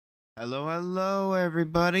Hello,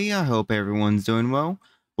 everybody. I hope everyone's doing well.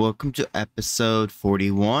 Welcome to episode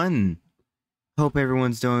 41. Hope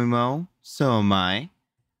everyone's doing well. So am I.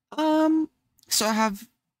 So I have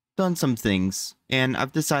done some things, and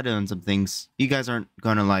I've decided on some things you guys aren't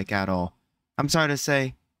gonna like at all. I'm sorry to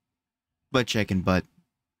say, but chicken butt.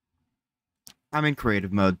 I'm in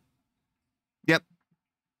creative mode. Yep.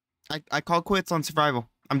 I call quits on survival.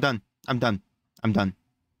 I'm done. I'm done. I'm done.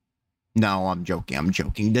 No, I'm joking. I'm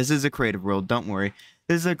joking. This is a creative world. Don't worry.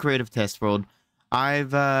 This is a creative test world. I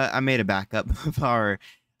made a backup of our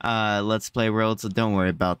Let's Play world, so don't worry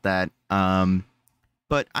about that.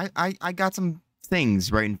 But I got some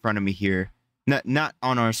things right in front of me here. Not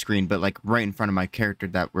on our screen, but like right in front of my character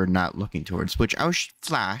that we're not looking towards, which I'll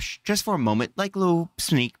flash just for a moment, like a little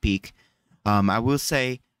sneak peek. I will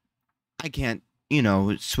say I can't,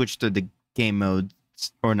 switch to the game modes,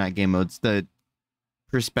 or not game modes, the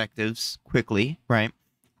perspectives quickly, right?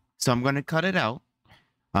 So I'm going to cut it out.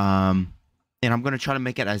 And I'm going to try to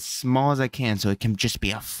make it as small as I can so it can just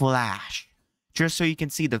be a flash. Just so you can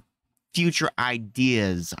see the future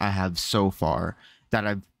ideas I have so far that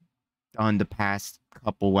I've done the past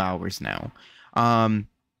couple hours now.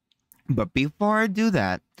 But before I do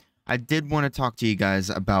that, I did want to talk to you guys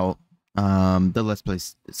about the Let's Play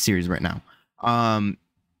series right now.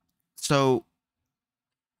 So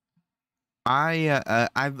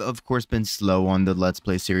I've of course been slow on the Let's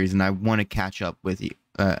Play series, and I want to catch up with you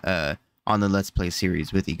on the Let's Play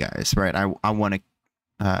series with you guys, right? I want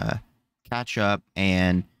to catch up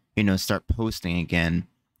and start posting again.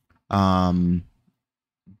 But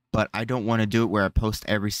I don't want to do it where I post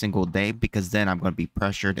every single day, because then I'm going to be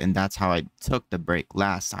pressured, and that's how I took the break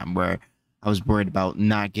last time, where I was worried about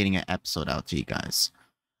not getting an episode out to you guys.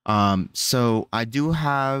 So I do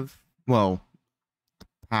have, well,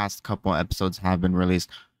 past couple episodes have been released,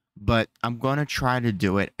 but I'm gonna try to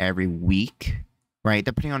do it every week, right?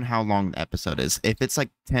 Depending on how long the episode is. If it's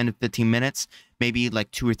like 10 to 15 minutes, maybe like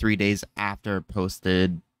 2 or 3 days after post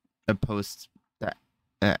the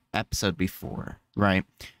episode before, right?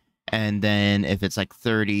 And then if it's like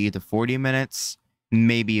 30 to 40 minutes,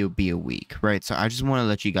 maybe it'll be a week, right? So I just want to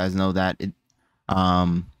let you guys know that that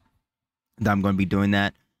I'm going to be doing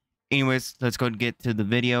that. Anyways, let's go get to the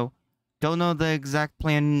video. Don't know the exact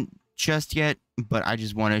plan just yet, but I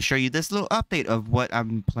just want to show you this little update of what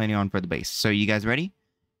I'm planning on for the base. So you guys ready?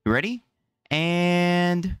 You ready?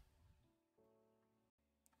 And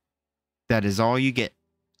that is all you get.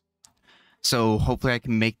 So hopefully I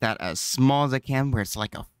can make that as small as I can, where it's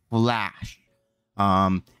like a flash.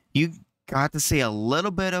 You got to see a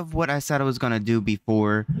little bit of what I said I was going to do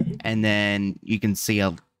before, and then you can see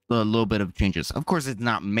a little bit of changes. Of course, it's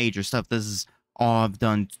not major stuff. This is all I've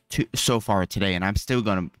done so far today, and I'm still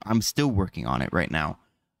working on it right now.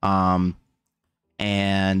 But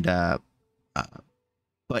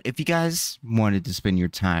if you guys wanted to spend your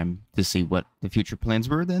time to see what the future plans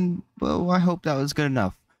were, then, well, I hope that was good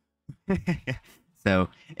enough. So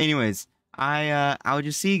anyways, I'll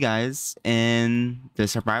just see you guys in the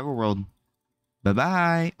survival world. Bye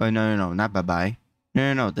bye. Oh, no, not bye bye.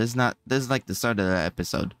 No, this is like the start of the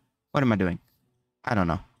episode. What am I doing? I don't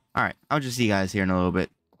know. All right, I'll just see you guys here in a little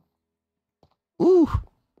bit. Ooh.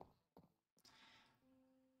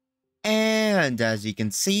 And as you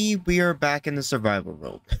can see, we are back in the survival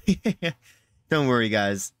world. Don't worry,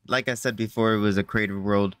 guys. Like I said before, it was a creative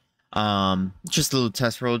world. Just a little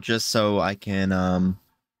test world, just so I can,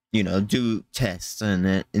 do tests in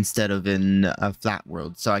it instead of in a flat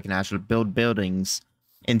world. So I can actually build buildings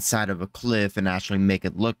inside of a cliff and actually make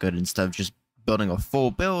it look good, instead of just building a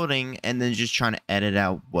full building and then just trying to edit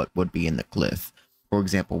out what would be in the cliff. For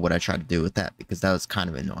example, what I tried to do with that, because that was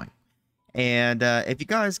kind of annoying. And if you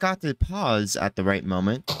guys got to pause at the right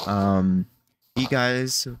moment, you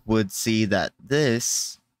guys would see that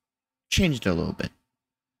this changed a little bit.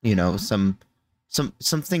 Some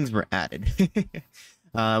things were added,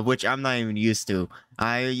 which I'm not even used to.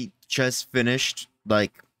 I just finished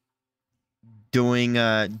like doing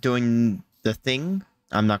the thing.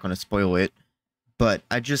 I'm not going to spoil it, but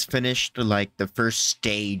I just finished like the first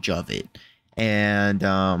stage of it, and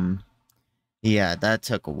yeah, that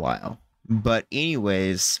took a while. But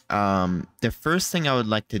anyways, the first thing I would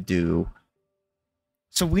like to do,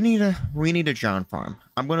 so we need a John farm.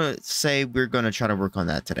 I'm gonna say we're gonna try to work on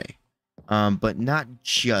that today, but not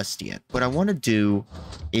just yet. What I want to do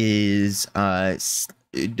is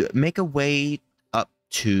make a way up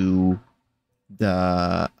to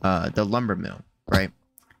the lumber mill, right?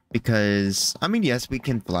 Because I mean, yes, we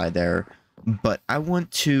can fly there, but I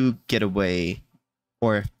want to get away,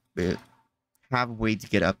 or have a way to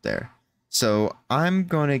get up there. So I'm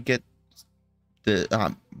gonna get the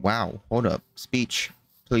wow, hold up. Speech,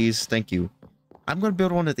 please, thank you. I'm going to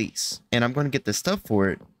build one of these, and I'm going to get the stuff for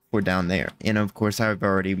it for down there. And of course, I've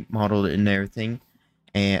already modeled it and everything,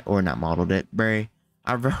 and or not modeled it, Barry.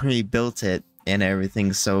 I've already built it and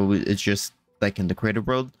everything, so it's just like in the creative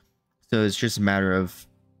world. So it's just a matter of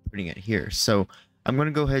putting it here. So I'm going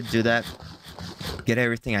to go ahead and do that, get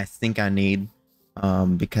everything I think I need,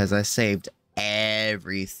 because I saved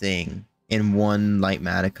everything in one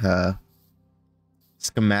Lightmatica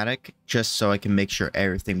schematic just so I can make sure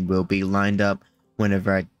everything will be lined up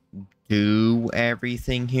whenever I do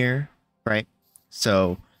everything here, right?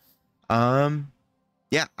 So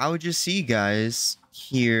yeah, I would just see you guys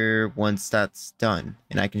here once that's done,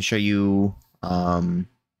 and I can show you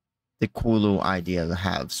the cool little idea I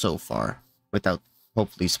have so far without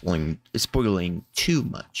hopefully spoiling too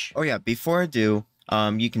much. Oh yeah, before I do,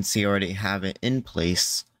 you can see I already have it in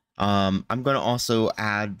place. I'm gonna also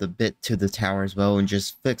add the bit to the tower as well and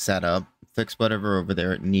just fix that up, fix whatever over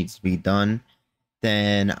there needs to be done.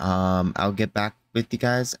 Then I'll get back with you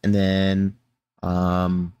guys, and then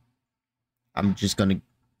I'm just gonna,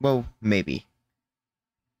 well, maybe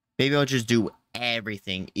I'll just do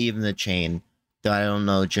everything, even the chain, that I don't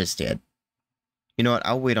know just yet. You know what,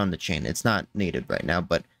 I'll wait on the chain. It's not needed right now,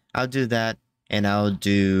 but I'll do that, and I'll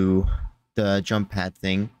do the jump pad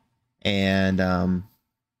thing, and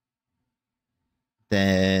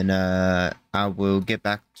then I will get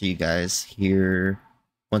back to you guys here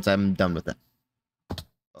once I'm done with it.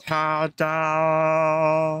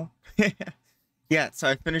 Ta-da! Yeah, so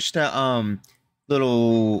I finished the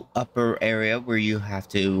little upper area where you have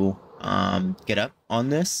to get up on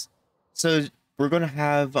this. So we're gonna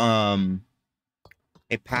have a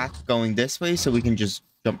path going this way, so we can just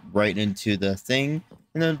jump right into the thing,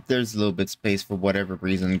 and then there's a little bit of space for whatever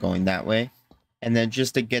reason going that way. And then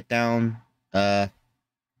just to get down,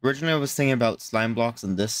 originally I was thinking about slime blocks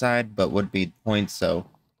on this side, but would be points, so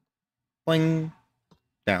fling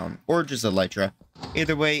down, or just elytra.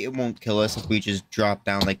 Either way, it won't kill us if we just drop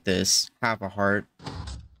down like this, half a heart.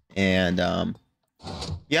 And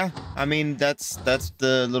yeah, I mean that's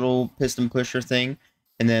the little piston pusher thing.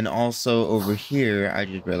 And then also over here, I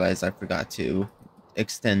just realized I forgot to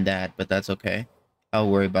extend that, but that's okay.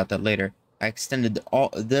 I'll worry about that later. I extended all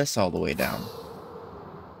the way down,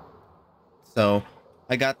 so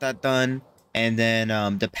I got that done. And then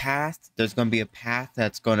the path, there's gonna be a path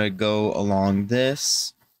that's gonna go along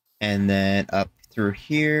this, and then up through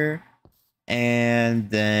here, and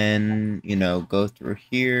then, you know, go through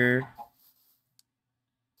here.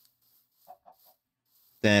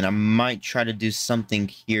 Then I might try to do something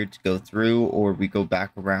here to go through, or we go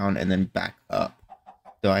back around and then back up.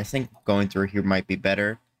 So I think going through here might be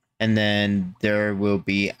better. And then there will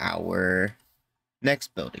be our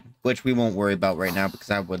next building, which we won't worry about right now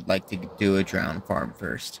because I would like to do a drown farm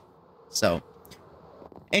first. So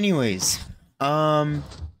anyways, oh,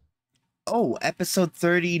 episode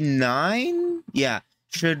 39? Yeah,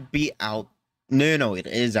 should be out. No, it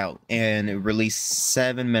is out, and it released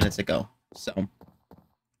 7 minutes ago. So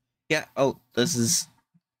yeah, oh, this is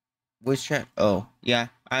voice chat. Oh, yeah,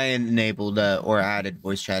 I enabled or added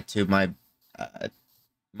voice chat to my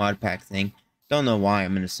mod pack thing. Don't know why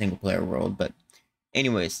I'm in a single player world, but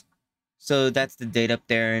anyways, so that's the date up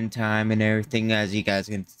there and time and everything, as you guys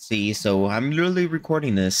can see. So I'm literally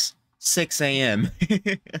recording this 6 a.m.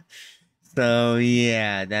 So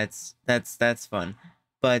yeah, that's fun.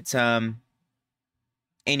 But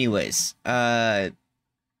anyways, I'm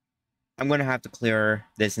gonna have to clear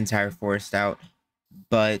this entire forest out,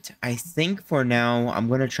 but I think for now I'm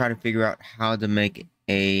gonna try to figure out how to make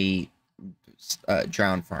a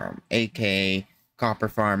drown farm, aka copper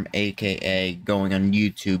farm, aka going on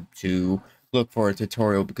YouTube to look for a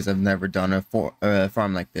tutorial, because I've never done a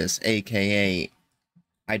farm like this, aka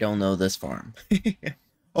I don't know this farm.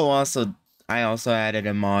 Oh, also, I also added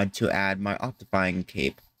a mod to add my optifying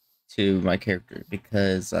cape to my character,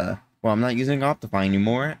 because well, I'm not using Optify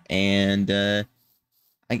anymore, and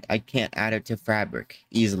I can't add it to Fabric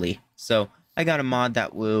easily. So I got a mod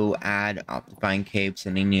that will add Optifying capes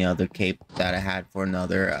and any other cape that I had for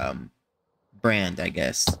another brand, I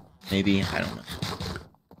guess. Maybe, I don't know.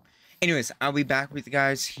 Anyways, I'll be back with you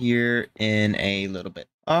guys here in a little bit.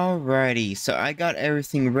 Alrighty, so I got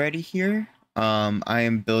everything ready here. I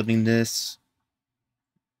am building this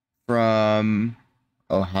from,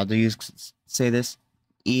 oh, how do you say this?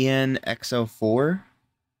 ENXO4.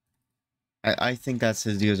 I think that's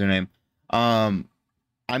his username. I'm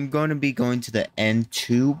going to be going to the end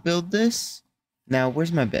to build this. Now,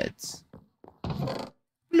 where's my beds?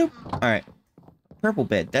 Nope. Alright. Purple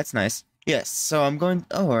bed. That's nice. Yes, so I'm going...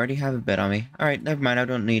 Oh, I already have a bed on me. Alright, never mind. I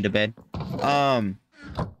don't need a bed.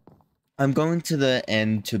 I'm going to the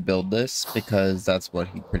end to build this because that's what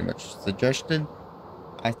he pretty much suggested.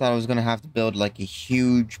 I thought I was gonna have to build like a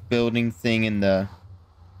huge building thing in the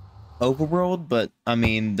overworld, but I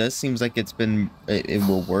mean, this seems like it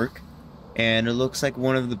will work, and it looks like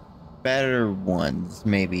one of the better ones.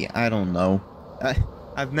 Maybe, I don't know.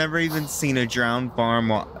 I've never even seen a drowned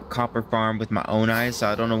farm or copper farm with my own eyes, so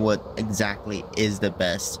I don't know what exactly is the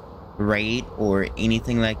best rate or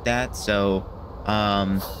anything like that. So,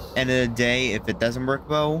 end of the day, if it doesn't work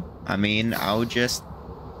well, I mean, I'll just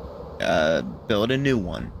build a new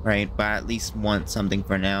one, right? But I at least want something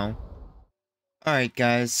for now. Alright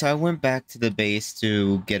guys, so I went back to the base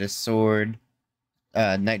to get a sword,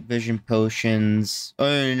 night vision potions.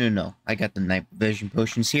 Oh, no. I got the night vision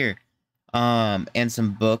potions here. And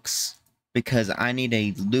some books, because I need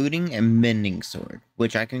a looting and mending sword,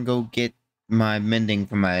 which I can go get my mending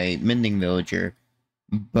from my mending villager,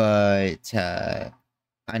 but, I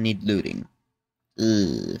need looting.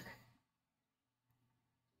 Ugh.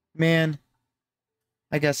 Man.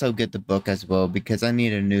 I guess I'll get the book as well, because I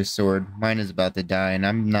need a new sword. Mine is about to die, and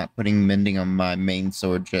I'm not putting mending on my main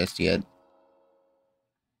sword just yet.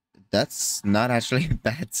 That's not actually a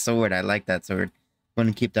bad sword. I like that sword. I'm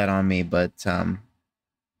gonna keep that on me, but, I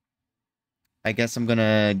guess I'm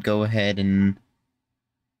gonna go ahead and...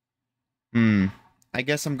 I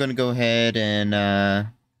guess I'm gonna go ahead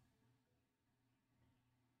and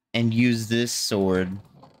use this sword.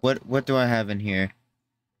 What do I have in here?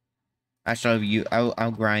 Actually,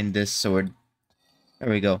 I'll grind this sword. There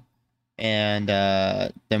we go. And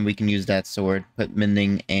then we can use that sword, put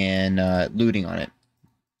mending and looting on it.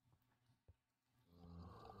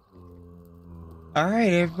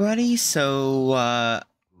 Alright, everybody, so I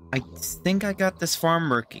think I got this farm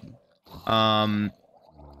working.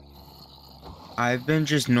 I've been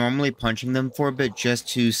just normally punching them for a bit just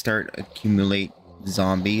to start accumulate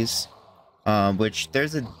zombies. Which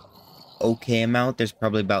there's a okay amount. There's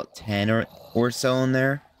probably about 10 or so in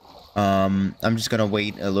there. I'm just gonna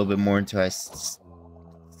wait a little bit more until I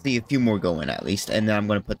see a few more go in at least, and then I'm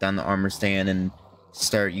gonna put down the armor stand and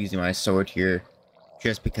start using my sword here,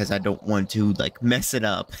 just because I don't want to like mess it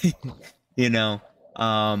up, you know.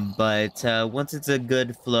 But once it's a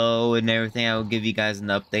good flow and everything, I will give you guys an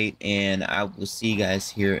update, and I will see you guys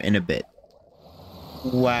here in a bit.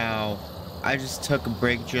 Wow. I just took a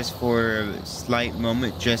break just for a slight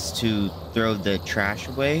moment just to throw the trash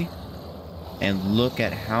away. And look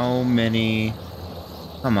at how many...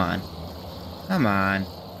 Come on. Come on.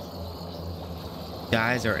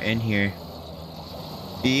 Guys are in here.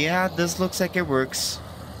 Yeah, this looks like it works.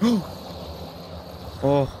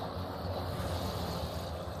 Oh.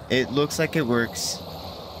 It looks like it works.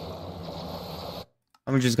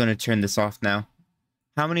 I'm just gonna turn this off now.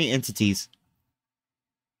 How many entities?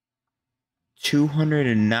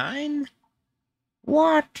 209?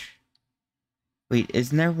 What? Wait,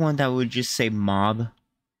 isn't there one that would just say mob?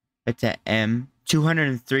 It's a M.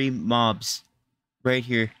 203 mobs. Right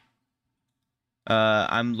here.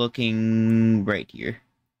 I'm looking right here.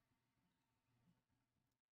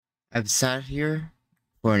 I've sat here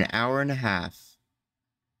for an hour and a half.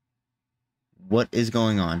 What is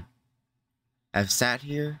going on? I've sat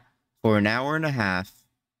here for an hour and a half.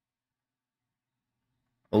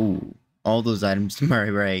 Oh, all those items to my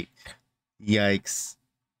right. Yikes.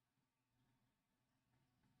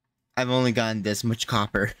 I've only gotten this much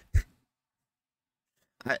copper.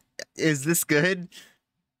 Is this good?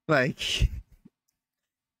 Like,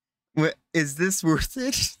 what, is this worth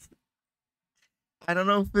it? I don't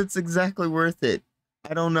know if it's exactly worth it.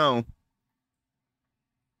 I don't know.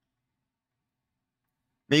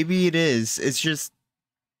 Maybe it is. It's just...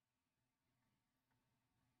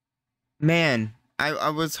 Man, I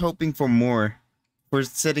was hoping for more. We're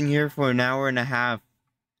sitting here for an hour and a half.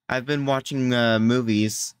 I've been watching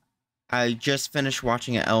movies. I just finished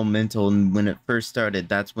watching Elemental, and when it first started,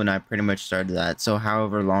 that's when I pretty much started that. So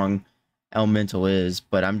however long Elemental is,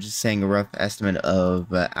 but I'm just saying a rough estimate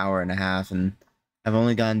of an hour and a half, and I've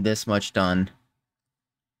only gotten this much done.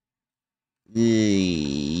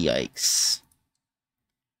 Yikes.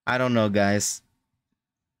 I don't know, guys.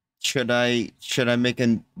 Should I make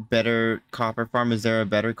a better copper farm? Is there a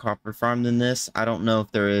better copper farm than this? I don't know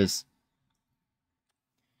if there is.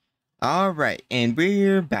 Alright, and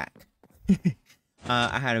we're back.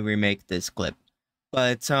 I had to remake this clip.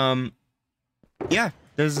 But, yeah,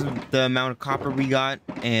 this is the amount of copper we got,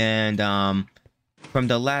 and, from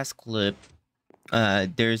the last clip,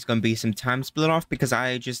 there's gonna be some time split off because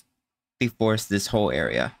I just deforest this whole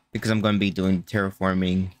area, because I'm gonna be doing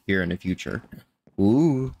terraforming here in the future.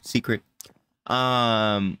 Ooh, secret.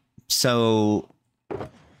 So,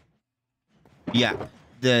 yeah,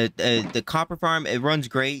 the copper farm, it runs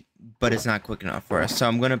great, but it's not quick enough for us. So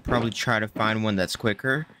I'm gonna probably try to find one that's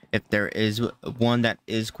quicker, if there is one that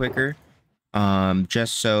is quicker,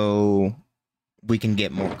 just so we can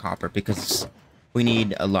get more copper, because we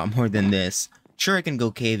need a lot more than this. Sure, I can go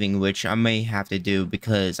caving, which I may have to do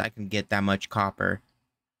because I can get that much copper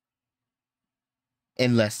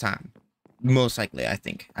in less time. Most likely, I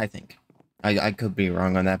think. I could be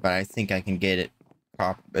wrong on that, but I think I can get it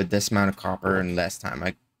this amount of copper in less time.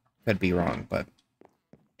 I could be wrong, but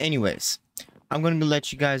anyways, I'm going to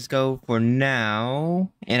let you guys go for now,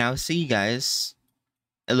 and I'll see you guys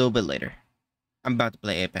a little bit later. I'm about to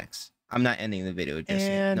play Apex. I'm not ending the video just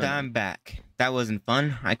yet. And I'm back. That wasn't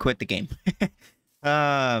fun. I quit the game.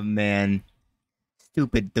 Oh, man.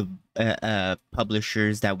 Stupid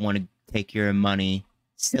publishers that want to take your money.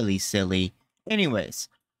 Silly. Anyways,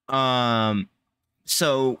 so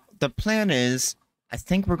the plan is, I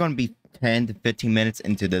think we're going to be 10 to 15 minutes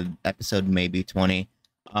into the episode, maybe 20,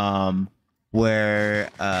 where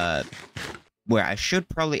I should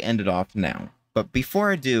probably end it off now. But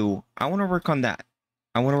before I do, I want to work on that.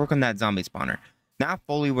 I want to work on that zombie spawner. Not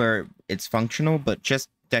fully where it's functional, but just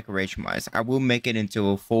decoration-wise. I will make it into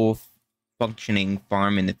a full functioning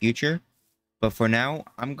farm in the future. But for now,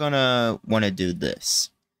 I'm gonna want to do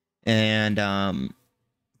this. And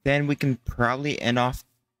then we can probably end off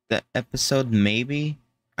the episode, maybe.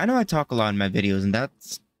 I know I talk a lot in my videos, and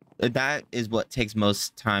that is what takes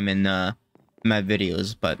most time in my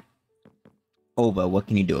videos, but Ova, what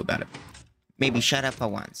can you do about it? Maybe shut up for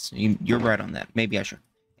once. You're right on that. Maybe I should.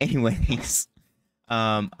 Anyways,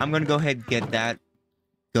 I'm gonna go ahead and get that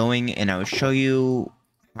going, and I'll show you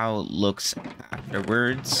how it looks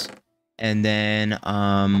afterwards. And then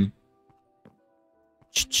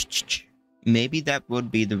maybe that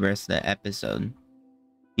would be the rest of the episode.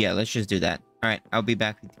 Yeah, let's just do that. All right, I'll be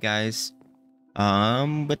back with you guys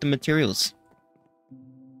with the materials.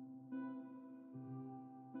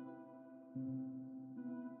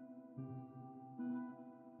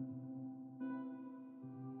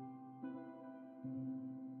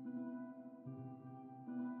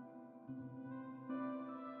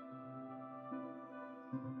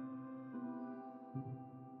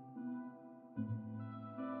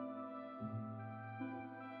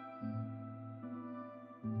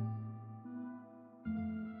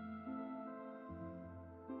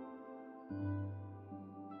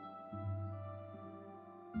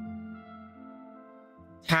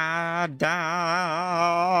 Ta-da!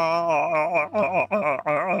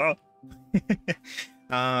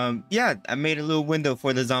 Yeah, I made a little window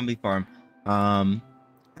for the zombie farm. I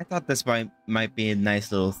thought this might be a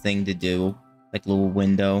nice little thing to do, like a little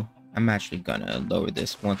window. I'm actually gonna lower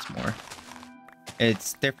this once more.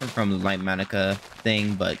 It's different from the light manica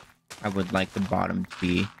thing, but I would like the bottom to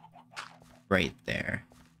be right there.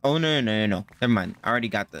 Oh, no. Never mind. I already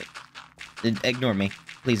got the... Ignore me.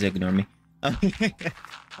 Please ignore me.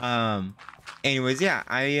 Anyways, yeah,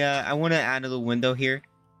 I want to add a little window here.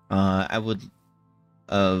 I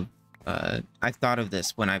thought of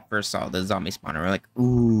this when I first saw the zombie spawner. We're like,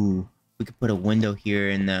 ooh, we could put a window here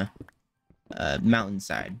in the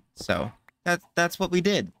mountainside. So that's what we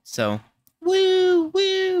did. So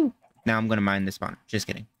woo. Now I'm gonna mine the spawner. Just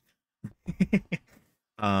kidding.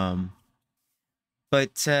 But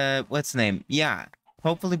what's the name? Yeah,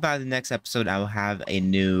 hopefully by the next episode I will have a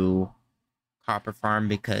new copper farm,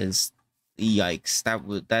 because yikes,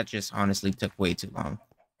 that just honestly took way too long.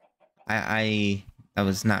 That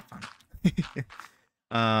was not fun.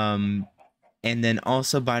 And then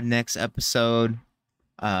also by next episode,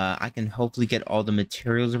 I can hopefully get all the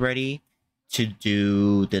materials ready to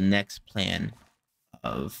do the next plan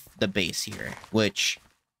of the base here, which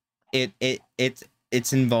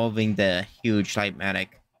it's involving the huge Lightmatic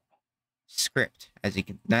script. As you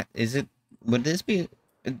can, would this be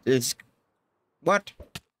what?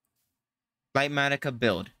 Lightmatica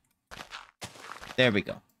build. There we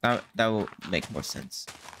go. That will make more sense.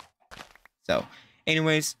 So,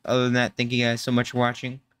 anyways, other than that, thank you guys so much for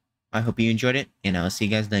watching. I hope you enjoyed it, and I'll see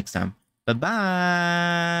you guys next time.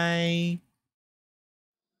 Bye-bye!